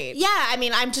are great. Yeah, I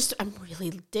mean, I'm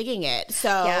really digging it. So,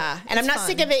 Yeah, and I'm it's not fun.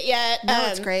 sick of it yet. No,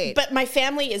 it's great. But my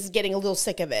family is getting a little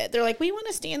sick of it. They're like, we want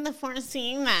to stay in the Four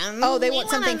Seasons. Oh, they We want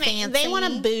something wanna- fancy. They want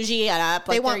to bougie it up.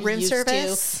 Like They want they're room used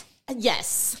service. To.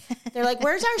 Yes. They're like,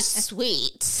 where's our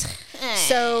suite?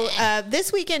 So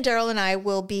this weekend, Daryl and I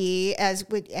will be,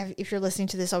 if you're listening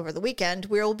to this over the weekend,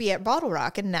 we'll be at Bottle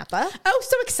Rock in Napa. Oh,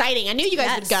 so exciting. I knew you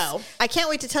guys would go. I can't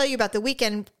wait to tell you about the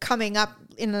weekend coming up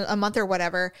in a month or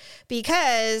whatever,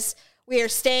 because we are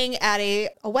staying at a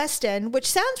Westin, which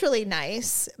sounds really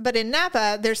nice, but in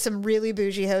Napa, there's some really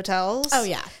bougie hotels. Oh,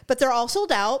 yeah. But they're all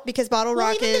sold out because Bottle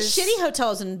Rock even is... the shitty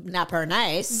hotels in Napa are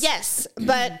nice. Yes,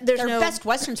 but there's They're no... Best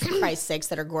Westerns, for Christ's sakes,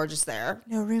 that are gorgeous there.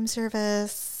 No room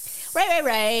service.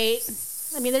 Right.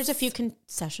 I mean, there's a few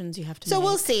concessions you have to make. So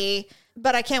we'll see,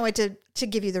 but I can't wait to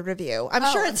give you the review. I'm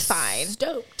sure it's fine.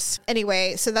 Stoked.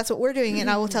 Anyway, so that's what we're doing, and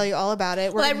I will tell you all about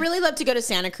it. Well, I'd really love to go to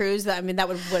Santa Cruz. That would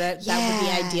be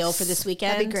ideal for this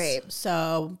weekend. That'd be great.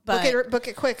 So, but book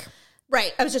it quick.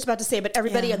 Right. I was just about to say, but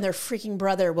everybody and their freaking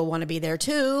brother will want to be there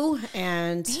too.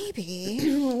 And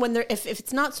maybe when if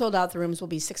it's not sold out, the rooms will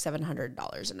be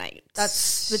 $600-$700 a night.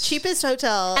 That's the cheapest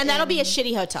hotel. And that'll be a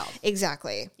shitty hotel.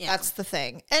 Exactly. Yeah. That's the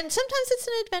thing. And sometimes it's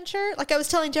an adventure. Like I was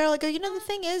telling Daryl, I go, the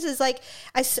thing is like,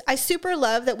 I super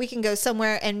love that we can go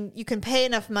somewhere and you can pay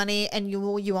enough money and you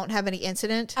won't have any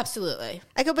incident. Absolutely.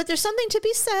 I go, but there's something to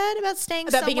be said about staying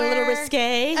somewhere. Being a little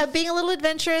risque. Being a little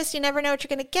adventurous. You never know what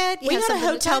you're going to get. We got a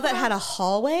hotel that had a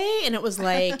hallway and it was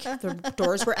like the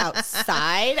doors were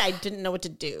outside. I didn't know what to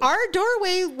do. Our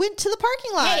doorway went to the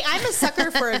parking lot. Hey, I'm a sucker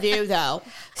for a view though.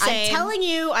 Same. I'm telling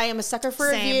you, I am a sucker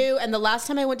for a view. And the last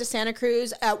time I went to Santa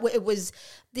Cruz, it was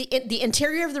the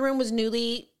interior of the room was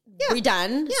newly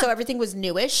redone, so everything was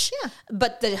newish. Yeah.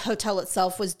 But the hotel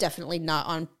itself was definitely not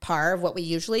on par of what we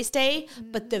usually stay.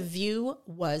 But the view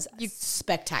was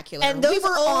spectacular. And we were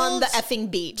on the effing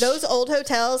beach. Those old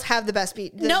hotels have the best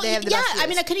beach. No, they have the best I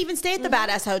mean, I couldn't even stay at the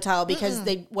Badass Hotel because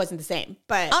they wasn't the same.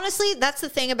 But honestly, that's the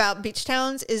thing about beach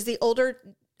towns is the older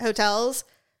hotels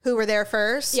who were there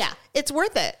first. Yeah, it's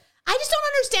worth it. I just don't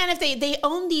understand if they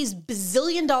own these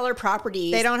bazillion-dollar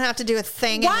properties. They don't have to do a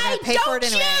thing. Why and pay for it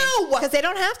anyway. Because they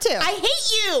don't have to. I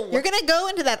hate you. You're going to go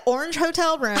into that orange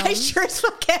hotel room. I sure as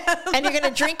fuck am. And you're going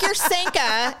to drink your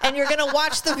Sanka and you're going to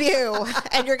watch the view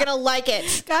and you're going to like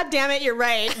it. God damn it, you're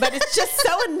right. But it's just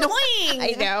so annoying.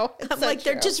 I know. I'm so like,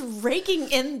 true. They're just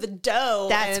raking in the dough.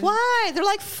 That's why. They're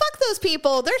like, fuck those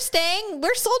people. They're staying.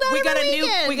 We're sold out.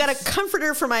 We got a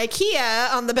comforter from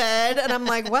IKEA on the bed. And I'm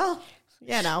like, well...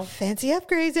 Fancy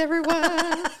upgrades,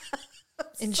 everyone.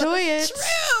 Enjoy it.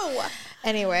 True.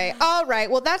 Anyway, all right.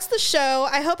 Well, that's the show.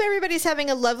 I hope everybody's having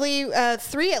a lovely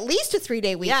at least a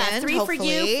 3-day weekend. Yeah, 3 hopefully. for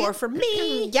you, 4 for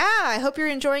me. Yeah, I hope you're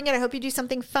enjoying it. I hope you do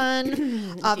something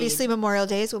fun. Obviously, Memorial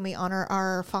Day is when we honor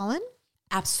our fallen.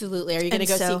 Absolutely. Are you going to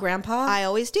go see Grandpa? I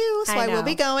always do, so I will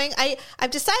be going.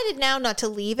 I've decided now not to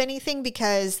leave anything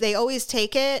because they always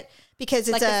take it. Because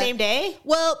it's like the same day?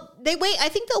 Well, they wait. I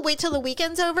think they'll wait till the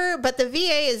weekend's over. But the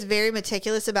VA is very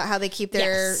meticulous about how they keep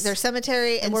their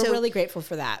cemetery, and we're really grateful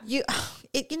for that. You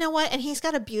know what? And he's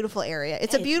got a beautiful area.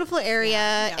 It's a beautiful area,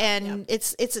 and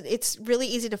it's really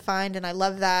easy to find, and I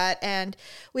love that. And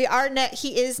we are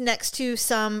he is next to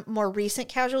some more recent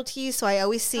casualties, so I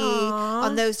always see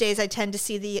on those days I tend to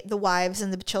see the wives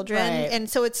and the children, and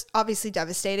so it's obviously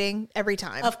devastating every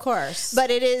time, of course. But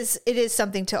it is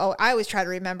something to. I always try to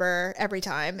remember every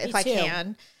time if I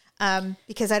can,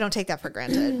 because I don't take that for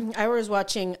granted. I was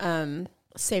watching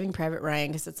Saving Private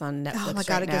Ryan because it's on Netflix. Oh my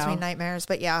god, it gives me nightmares.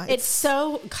 But yeah, it's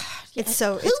so.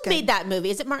 Who made that movie?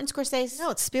 Is it Martin Scorsese? No,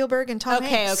 it's Spielberg and Tom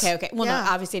Hanks. Okay. Well, no,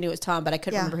 obviously I knew it was Tom, but I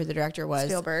couldn't remember who the director was.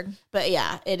 Spielberg. But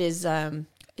yeah, it is.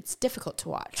 It's difficult to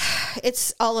watch.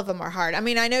 It's all of them are hard. I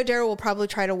mean, I know Daryl will probably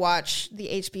try to watch the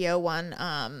HBO one.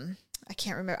 I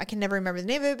can't remember. I can never remember the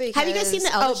name of it. Have you guys seen the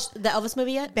Elvis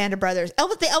movie yet? Band of Brothers. The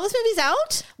Elvis movie's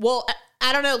out? Well,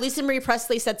 I don't know. Lisa Marie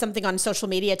Presley said something on social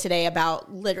media today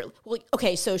about literally. Well,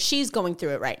 okay, so she's going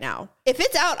through it right now. If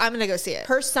it's out, I'm going to go see it.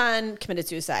 Her son committed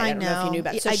suicide. I don't know if you knew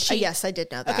about it. So yes, I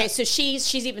did know that. Okay, so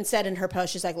she's even said in her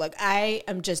post, she's like, look, I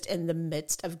am just in the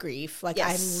midst of grief. Like,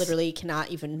 I literally cannot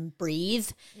even breathe,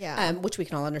 which we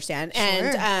can all understand. Sure.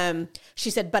 And she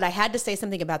said, but I had to say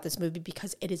something about this movie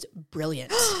because it is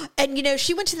brilliant. And,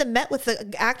 she went to the Met with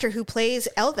the actor who plays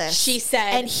Elvis. She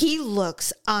said. And he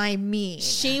looks,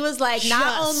 she was like,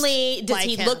 not only does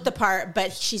he look the part,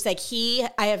 but she's like,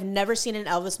 I have never seen an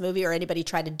Elvis movie or anybody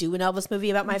try to do an Elvis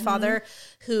movie about my father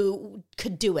who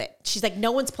could do it. She's like,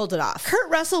 no one's pulled it off. Kurt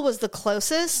Russell was the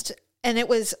closest, and it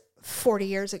was 40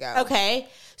 years ago. Okay.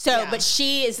 So, Yeah. but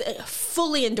she is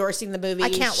fully endorsing the movie. I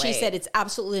can't She wait. said it's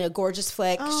absolutely a gorgeous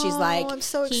flick. She's Oh, like, I'm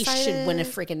so he should win a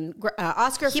excited. freaking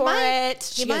Oscar for might. it.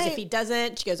 She He goes, might. if he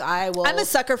doesn't, she goes, I will. I'm a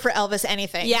sucker for Elvis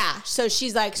anything. Yeah. So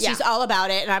she's like, she's Yeah. all about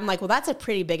it. And I'm like, well, that's a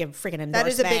pretty big freaking endorsement. That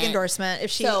is a big endorsement.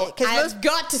 If she, So because I've most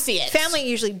got to see it. family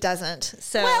usually doesn't.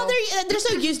 So Well, they're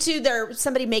so used to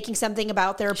somebody making something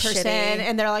about their person, Shitty.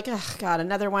 and they're like, oh God,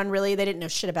 another one. Really, they didn't know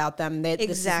shit about them. This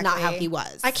is not how he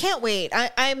was. I can't wait.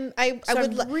 I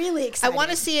would I'm really excited. I want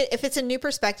to see it. If it's a new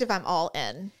perspective, I'm all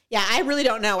in. Yeah, I really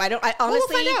don't know. I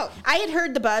honestly, find out. I had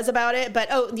heard the buzz about it, but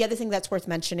the other thing that's worth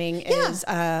mentioning is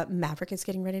Maverick is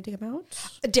getting ready to come out.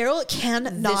 Daryl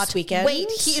cannot This weekend?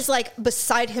 wait. He is like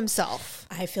beside himself.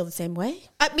 I feel the same way.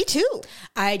 Me too.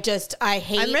 I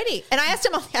hate. I'm ready. And I asked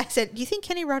him. I said, "Do you think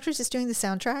Kenny Rogers is doing the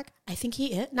soundtrack?" I think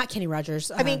he is. Not Kenny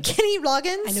Rogers. I mean, Kenny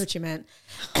Loggins. I know what you meant.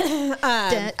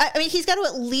 I mean, he's got to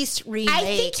at least remake. I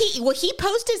think he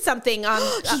posted something on.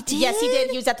 He did? Yes, he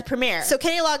did. He was at the premiere. So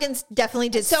Kenny Loggins definitely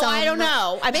did. So I don't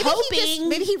know. I'm hoping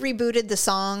maybe he rebooted the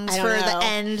songs I for don't know. the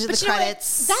end, But the you know what?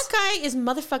 credits. That guy is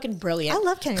motherfucking brilliant. I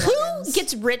love Kenny Who Loggins.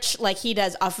 gets rich like he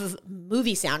does off of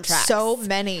movie soundtracks? So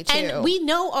many too. And we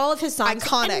know all of his songs.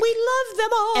 Iconic. And we love them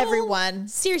all. Everyone.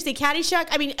 Seriously, Caddyshack.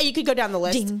 I mean, you could go down the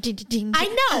list. Ding, ding, ding, I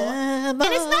know. I'm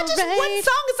And it's not just alright. one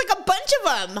song. It's like a bunch of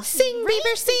them. Sing,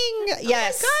 Bieber, sing.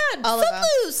 Yes. God. All of them.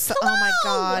 Footloose. Oh my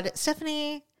Hello. God.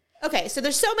 Stephanie. Okay, so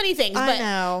there's so many things. I But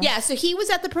know. Yeah, so he was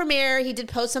at the premiere. He did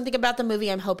post something about the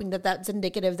movie. I'm hoping that that's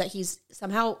indicative that he's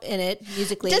somehow in it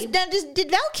musically. Did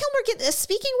Val Kilmer get a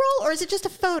speaking role or is it just a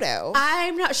photo?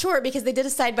 I'm not sure because they did a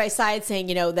side by side saying,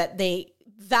 that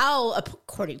Val,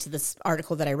 according to this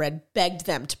article that I read, begged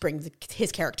them to bring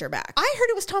his character back. I heard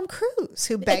it was Tom Cruise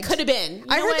who begged. It could have been.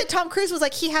 I heard that Tom Cruise was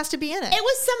like, he has to be in it. It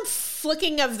was some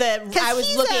flicking of the. 'Cause I was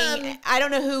he's, looking. I don't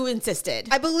know who insisted.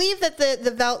 I believe that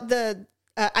the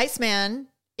Iceman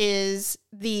is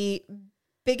the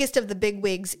biggest of the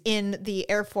bigwigs in the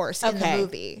Air Force in the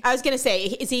movie. I was going to say,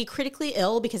 is he critically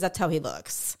ill? Because that's how he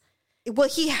looks. Well,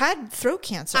 he had throat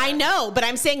cancer. I know, but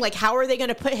I'm saying, like, how are they going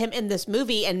to put him in this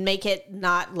movie and make it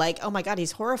not like, oh my God,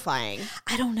 he's horrifying?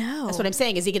 I don't know. That's what I'm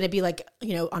saying. Is he going to be like,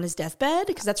 on his deathbed?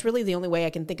 Because that's really the only way I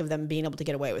can think of them being able to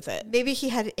get away with it. Maybe he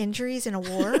had injuries in a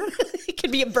war. He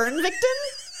could be a burn victim.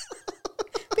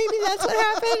 Maybe that's what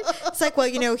happened. It's like, well,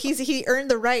 he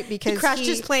earned the right because He crashed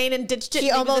his plane and ditched it. he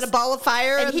and he was almost- in a ball of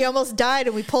fire. and he almost died,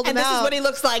 and we pulled him and this out. is what he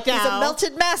looks like now. He's a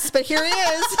melted mess, but here he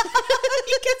is.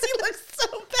 Because he looks so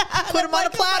bad. Put him on a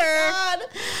platter. Oh my God.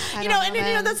 I You don't know, know, and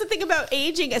man. that's the thing about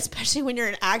aging, especially when you're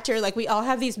an actor. Like, we all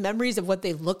have these memories of what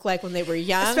they look like when they were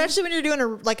young. Especially when you're doing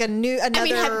another. I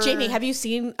mean, Jamie, have you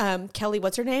seen Kelly?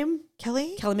 What's her name?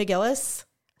 Kelly McGillis.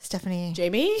 Stephanie.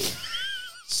 Jamie.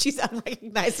 She's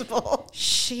unrecognizable.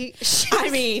 She's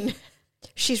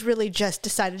really just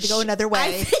decided to go another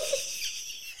way.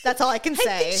 That's all I can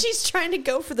say. I think she's trying to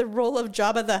go for the role of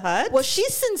Jabba the Hutt. Well, she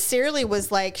sincerely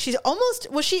was like, she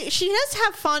does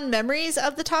have fond memories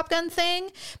of the Top Gun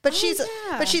thing, but she's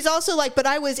also like, but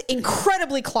I was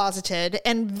incredibly closeted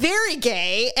and very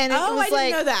gay, and it was I didn't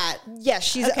like, know that. Yes,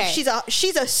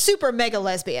 she's a super mega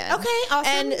lesbian. Okay,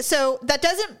 awesome. And so that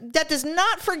does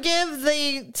not forgive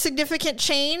the significant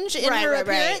change in her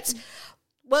appearance.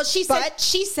 Well, she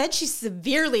said she's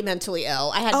severely mentally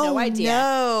ill. I had Oh, no idea.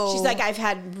 no. She's like, I've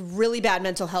had really bad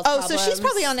mental health Oh, problems. so she's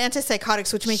probably on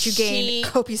antipsychotics, which makes you gain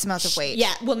copious amounts of weight.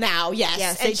 Yeah, well now, yes.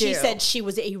 Yes, and they she do. said she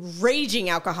was a raging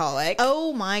alcoholic.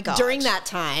 Oh my God. During that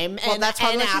time. Well, and that's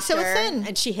probably and why she's so after, thin.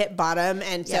 And she hit bottom.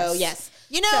 And so, yes.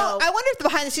 You know, I wonder if the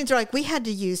behind the scenes are like, we had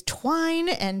to use twine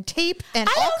and tape and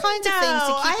I all don't kinds of things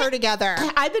to keep her together.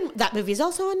 That movie's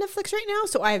also on Netflix right now,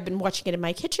 so I have been watching it in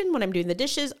my kitchen when I'm doing the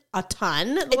dishes a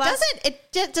ton.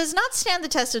 It does not stand the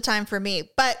test of time for me,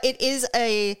 but it is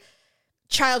a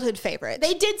childhood favorite.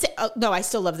 They did say, oh, no, I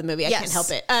still love the movie. I can't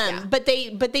help it. But they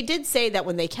did say that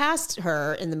when they cast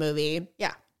her in the movie,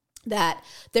 that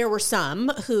there were some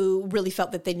who really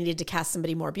felt that they needed to cast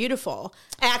somebody more beautiful.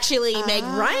 Actually, Meg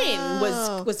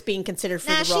Ryan was being considered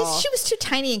for the role. She was too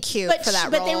tiny and cute for that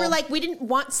role. But they were like, we didn't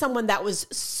want someone that was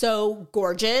so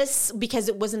gorgeous because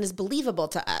it wasn't as believable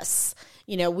to us.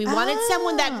 We wanted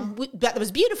someone that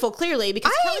was beautiful, clearly,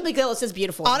 because Kelly McGillis is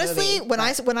beautiful. Honestly, in the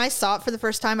movie, when I saw it for the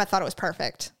first time, I thought it was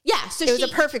perfect. Yeah, so it was a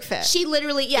perfect fit. She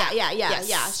literally,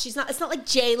 Yes. She's not. It's not like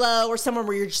J-Lo or someone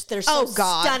where they're so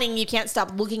stunning you can't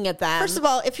stop looking at them. First of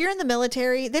all, if you're in the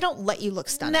military, they don't let you look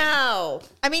stunning. No,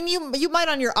 I mean you might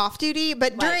on your off duty,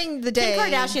 but during the day, Kim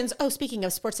Kardashian's. Oh, speaking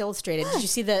of Sports Illustrated, did you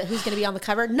see who's going to be on the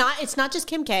cover? It's not just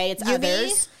Kim K. It's Yumi?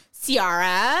 others.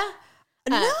 Ciara.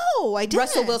 No, I didn't.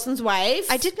 Russell Wilson's wife.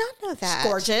 I did not know that.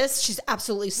 She's gorgeous. She's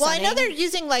absolutely Well, stunning. I know they're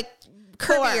using like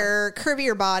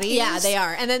curvier bodies. Yeah, they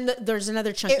are. And then there's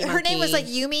another chunky Her name was like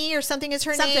Yumi or something is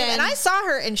her name. And I saw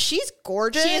her and she's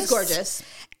gorgeous. She is gorgeous.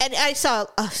 And I saw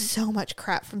so much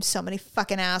crap from so many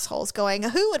fucking assholes going,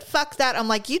 who would fuck that? I'm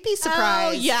like, you'd be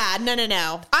surprised. Oh, yeah.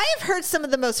 No. I have heard some of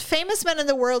the most famous men in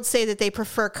the world say that they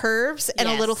prefer curves and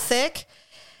a little thick.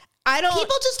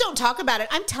 People just don't talk about it.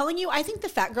 I'm telling you, I think the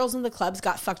fat girls in the clubs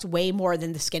got fucked way more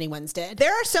than the skinny ones did.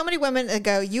 There are so many women that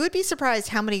go, you would be surprised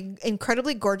how many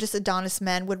incredibly gorgeous Adonis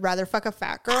men would rather fuck a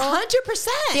fat girl. 100%.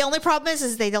 The only problem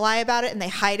is they lie about it and they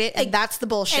hide it, and that's the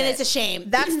bullshit. And it's a shame.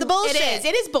 That's the bullshit.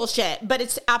 It is bullshit, but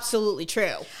it's absolutely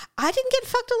true. I didn't get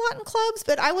fucked a lot in clubs,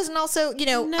 but I wasn't also,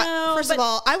 first of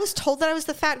all, I was told that I was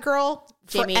the fat girl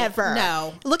Jamie, forever.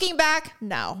 No. Looking back,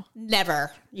 no.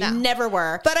 Never. You never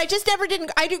were. But I just never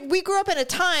didn't. We grew up in a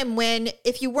time when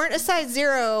if you weren't a size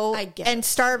 0 and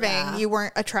starving, you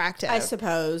weren't attractive. I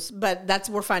suppose. But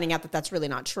we're finding out that that's really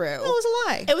not true. No, it was a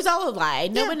lie. It was all a lie.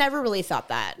 No one ever really thought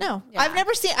that. No. Yeah.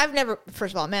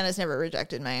 First of all, a man has never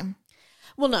rejected me.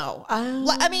 Well, no.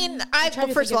 I mean,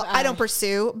 first of all, I don't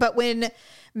pursue, but when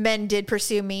men did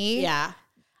pursue me,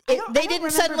 they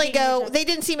didn't suddenly go, they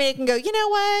didn't see me and go, you know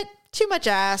what? Too much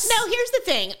ass. No, here's the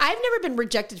thing. I've never been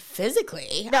rejected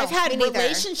physically. No, I've had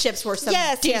relationships where some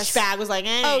douchebag was like,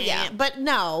 oh, yeah. But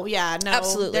no.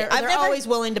 Absolutely. They're always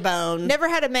willing to bone. Never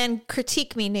had a man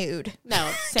critique me nude.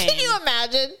 No, same. Can you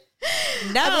imagine?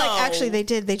 No. I'm like, actually, they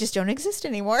did. They just don't exist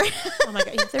anymore. Oh, my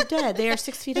God. They're dead. They are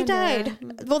 6 feet under. They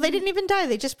died. Well, they didn't even die.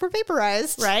 They just were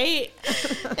vaporized. Right?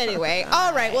 Anyway.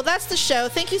 All right. Well, that's the show.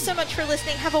 Thank you so much for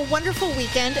listening. Have a wonderful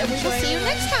weekend, and we will see you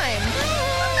next time.